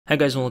Hi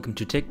guys and welcome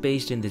to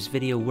TechBased. In this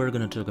video we're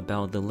going to talk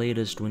about the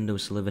latest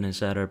Windows 11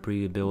 Insider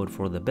preview build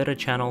for the beta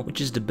channel, which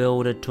is the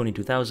build at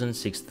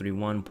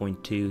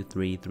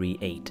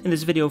 22,631.2338. In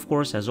this video, of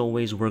course, as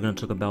always, we're going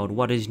to talk about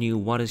what is new,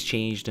 what has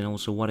changed, and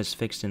also what is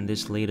fixed in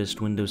this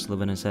latest Windows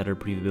 11 Insider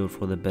preview build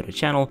for the beta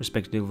channel,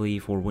 respectively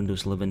for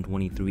Windows 11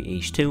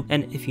 23H2.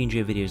 And if you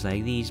enjoy videos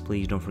like these,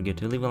 please don't forget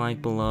to leave a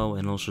like below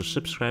and also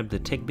subscribe to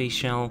the TechBased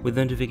channel with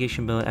the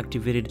notification bell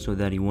activated so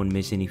that you won't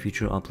miss any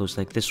future uploads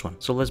like this one.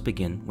 So let's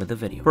begin with the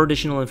video. For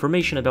additional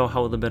information about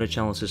how the beta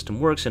channel system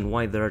works and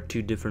why there are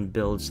two different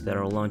builds that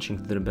are launching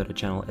through the beta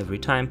channel every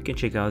time, you can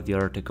check out the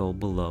article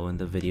below in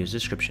the video's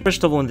description.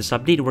 First of all, in this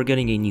update, we're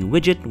getting a new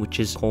widget,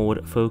 which is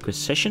called Focus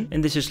Session,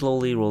 and this is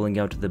slowly rolling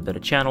out to the beta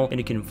channel, and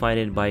you can find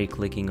it by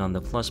clicking on the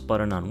plus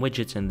button on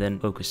widgets and then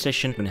Focus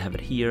Session. You can have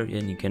it here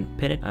and you can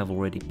pin it. I've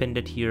already pinned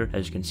it here.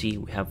 As you can see,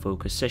 we have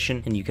Focus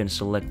Session, and you can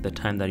select the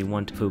time that you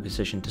want Focus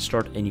Session to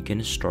start, and you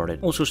can start it.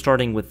 Also,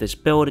 starting with this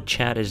build,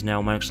 chat is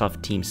now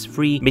Microsoft Teams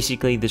free.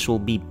 Basically, this will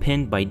be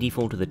pinned by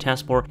default to the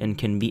taskbar and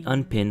can be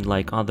unpinned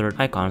like other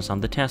icons on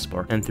the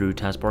taskbar and through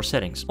taskbar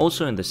settings.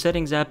 Also, in the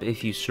settings app,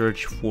 if you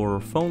search for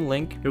phone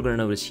link, you're going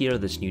to notice here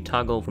this new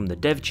toggle from the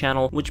dev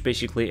channel, which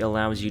basically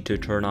allows you to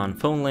turn on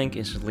phone link,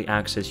 instantly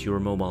access your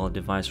mobile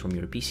device from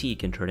your PC. You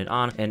can turn it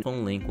on and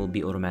phone link will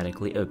be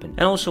automatically open.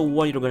 And also,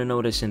 what you're going to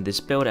notice in this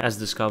build, as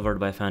discovered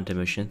by Phantom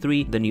Ocean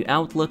 3, the new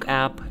Outlook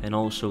app and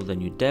also the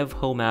new dev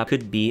home app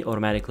could be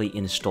automatically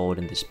installed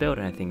in this build,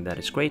 and I think that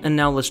is great. And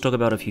now let's talk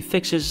about a few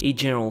fixes. A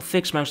general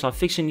fix: Microsoft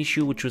fixed an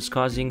issue which was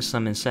causing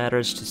some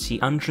insiders to see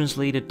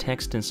untranslated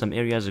text in some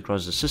areas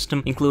across the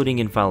system, including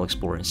in File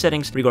Explorer and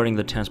Settings. Regarding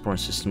the taskbar and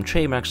system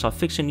tray, Microsoft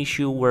fixed an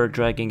issue where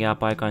dragging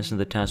app icons in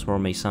the taskbar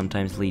may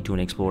sometimes lead to an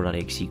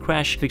Explorer.exe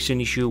crash, fixed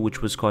an issue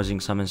which was causing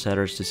some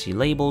insiders to see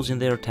labels in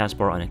their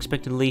taskbar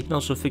unexpectedly, and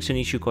also fixed an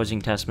issue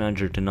causing Task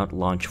Manager to not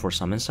launch for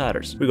some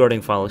insiders.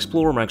 Regarding File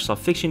Explorer, Microsoft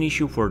fixed an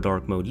issue for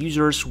dark mode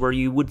users where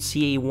you would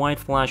see a white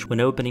flash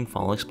when opening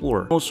File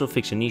Explorer. Also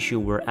fixed an issue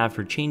where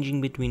after changing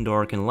between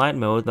dark and light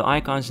mode, the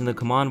icons in the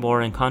command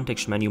bar and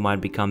context menu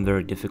might become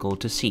very difficult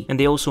to see. And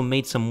they also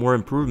made some more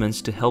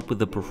improvements to help with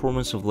the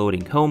performance of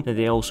loading home, and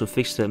they also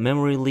fixed the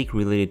memory leak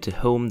related to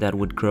home that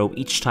would grow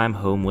each time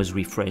home was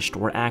refreshed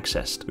or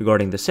accessed.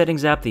 Regarding the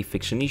settings app, they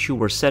fixed an issue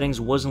where settings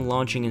wasn't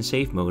launching in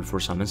safe mode for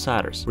some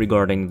insiders.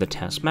 Regarding the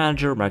task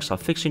manager,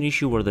 Microsoft fixed an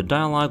issue where the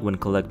dialog when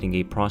collecting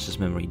a process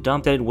memory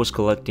dump that it was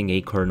collecting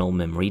a kernel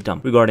memory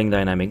dump. Regarding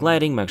dynamic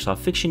lighting, Microsoft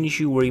fixed an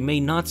issue where you may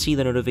not see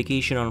the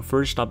notification on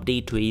first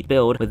update to a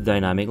build with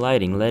dynamic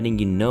lighting, letting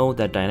you know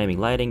that dynamic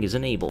lighting is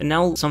enabled. And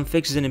now some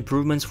fixes and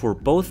improvements for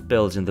both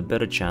builds in the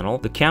beta channel.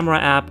 The camera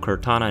app,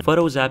 Cortana,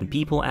 Photos app, and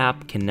People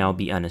app can now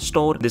be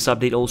uninstalled. This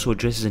update also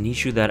addresses an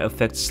issue that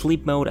affects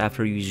sleep mode.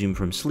 After you resume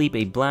from sleep,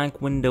 a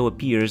blank window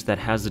appears that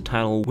has the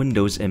title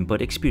Windows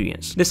Input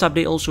Experience. This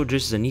update also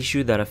addresses an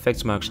issue that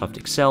affects Microsoft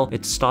Excel.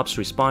 It stops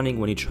responding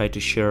when you try to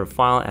share a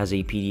file as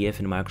a PDF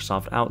in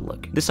Microsoft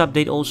Outlook. This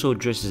update also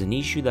addresses an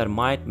issue that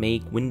might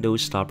make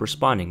Windows stop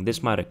responding.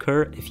 This might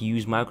occur if you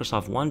use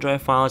Microsoft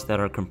OneDrive files that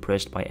are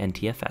compressed by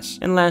NTFS.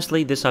 And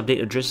lastly, this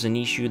update addresses an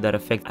issue that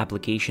affects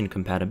application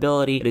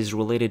compatibility. It is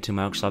related to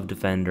Microsoft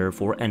Defender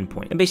for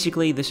Endpoint. And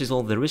basically, this is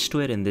all there is to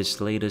it in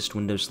this latest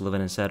Windows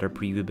 11 Insider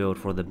preview build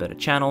for the beta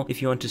channel.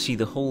 If you want to see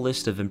the whole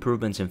list of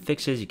improvements and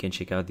fixes, you can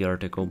check out the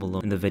article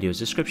below in the video's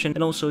description.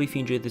 And also, if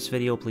you enjoyed this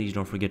video, please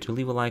don't forget to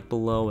leave a like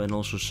below and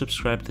also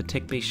subscribe to the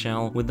TechBased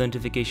channel with the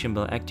notification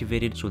bell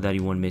activated so that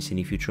you won't miss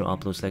any future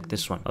uploads like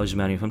this one. I was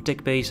Emmanuel from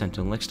TechBased.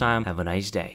 Until next time, have a nice day.